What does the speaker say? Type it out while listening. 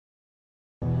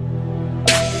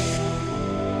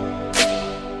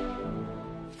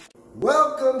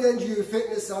Welcome to NGU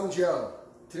Fitness, I'm Joe.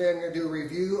 Today I'm going to do a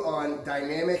review on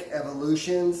Dynamic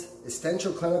Evolution's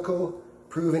Essential Clinical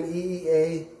Proven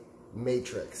EEA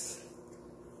Matrix.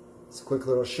 It's a quick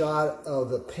little shot of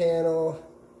the panel.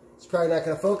 It's probably not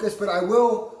going to focus, but I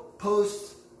will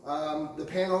post the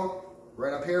panel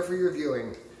right up here for your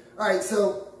viewing. Alright,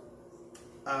 so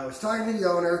I was talking to the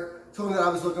owner, told him that I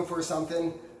was looking for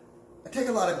something. I take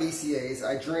a lot of BCAAs.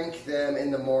 I drink them in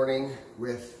the morning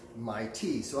with my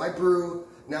tea. So I brew,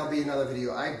 now be another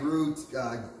video, I brew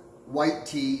white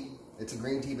tea. It's a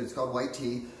green tea, but it's called white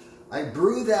tea. I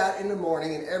brew that in the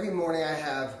morning, and every morning I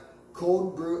have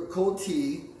cold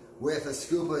tea with a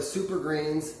scoop of super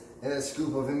greens and a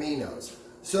scoop of aminos.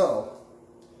 So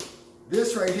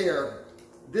this right here,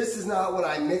 this is not what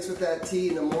I mix with that tea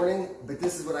in the morning, but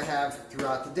this is what I have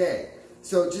throughout the day.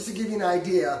 So just to give you an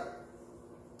idea,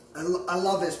 I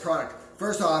love this product.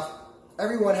 First off,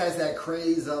 everyone has that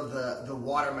craze of the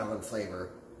watermelon flavor.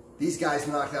 These guys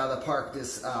knocked it out of the park.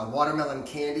 This watermelon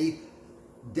candy,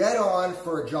 dead on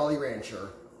for a Jolly Rancher.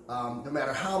 No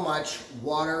matter how much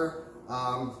water,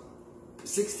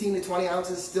 16 to 20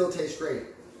 ounces still tastes great.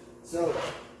 So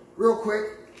real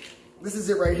quick, this is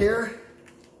it right here.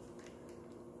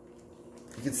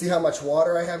 You can see how much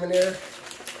water I have in there.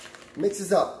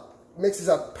 Mixes up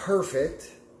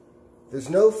perfect. There's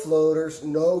no floaters,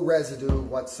 no residue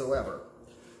whatsoever.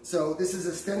 So this is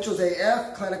Essentials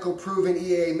AF, Clinical Proven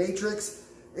EEA Matrix.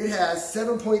 It has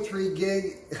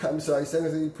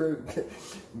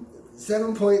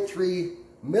 7.3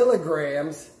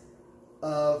 milligrams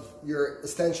of your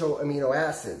essential amino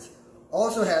acids.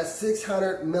 Also has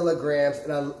 600 milligrams,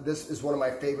 and this is one of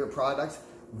my favorite products,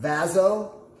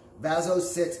 Vaso. Vaso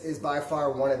 6 is by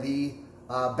far one of the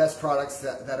best products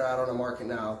that are out on the market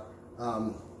now.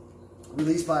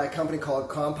 Released by a company called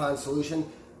Compound Solution.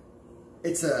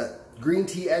 It's a green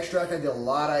tea extract. I did a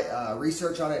lot of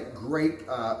research on it. Great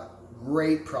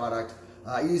product.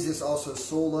 I use this also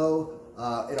solo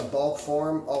in a bulk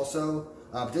form also.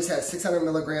 This has 600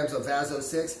 milligrams of Vaso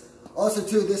 6. Also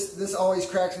too, this always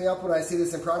cracks me up when I see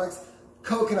this in products.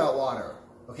 Coconut water.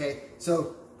 Okay,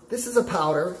 so this is a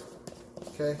powder.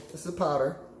 Okay, this is a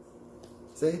powder.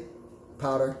 See?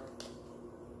 Powder.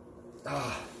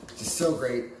 Just so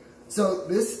great. So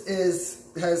this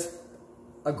has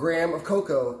a gram of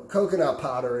coconut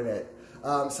powder in it.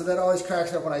 So that always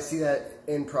cracks me up when I see that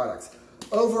in products.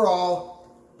 Overall,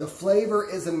 the flavor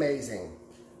is amazing.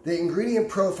 The ingredient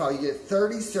profile, you get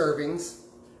 30 servings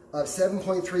of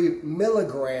 7.3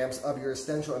 milligrams of your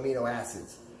essential amino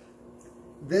acids.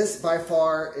 This by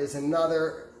far is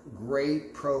another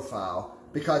great profile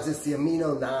because it's the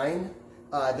Amino 9.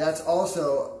 That's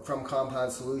also from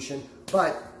Compound Solution,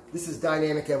 but this is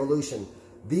Dynamic Evolution.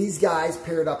 These guys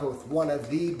paired up with one of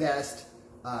the best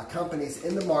companies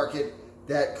in the market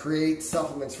that create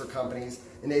supplements for companies,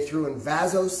 and they threw in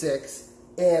Vaso 6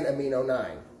 and Amino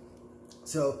 9.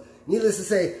 So, needless to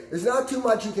say, there's not too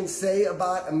much you can say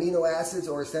about amino acids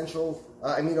or essential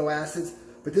amino acids,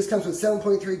 but this comes with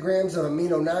 7.3 grams of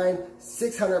Amino 9,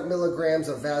 600 milligrams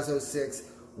of Vaso 6,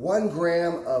 1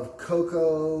 gram of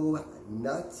cocoa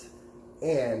nut,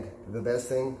 and the best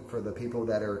thing for the people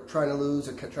that are trying to lose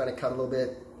or trying to cut a little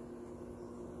bit,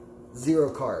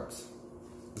 0 carbs.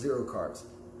 0 carbs.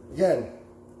 Again,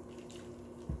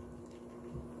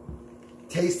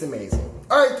 tastes amazing.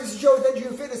 Alright, this is Joe with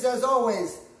NGU Fitness. As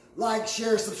always, like,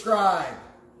 share, subscribe.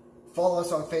 Follow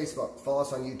us on Facebook. Follow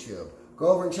us on YouTube. Go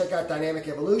over and check out Dynamic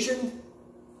Evolution.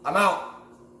 I'm out.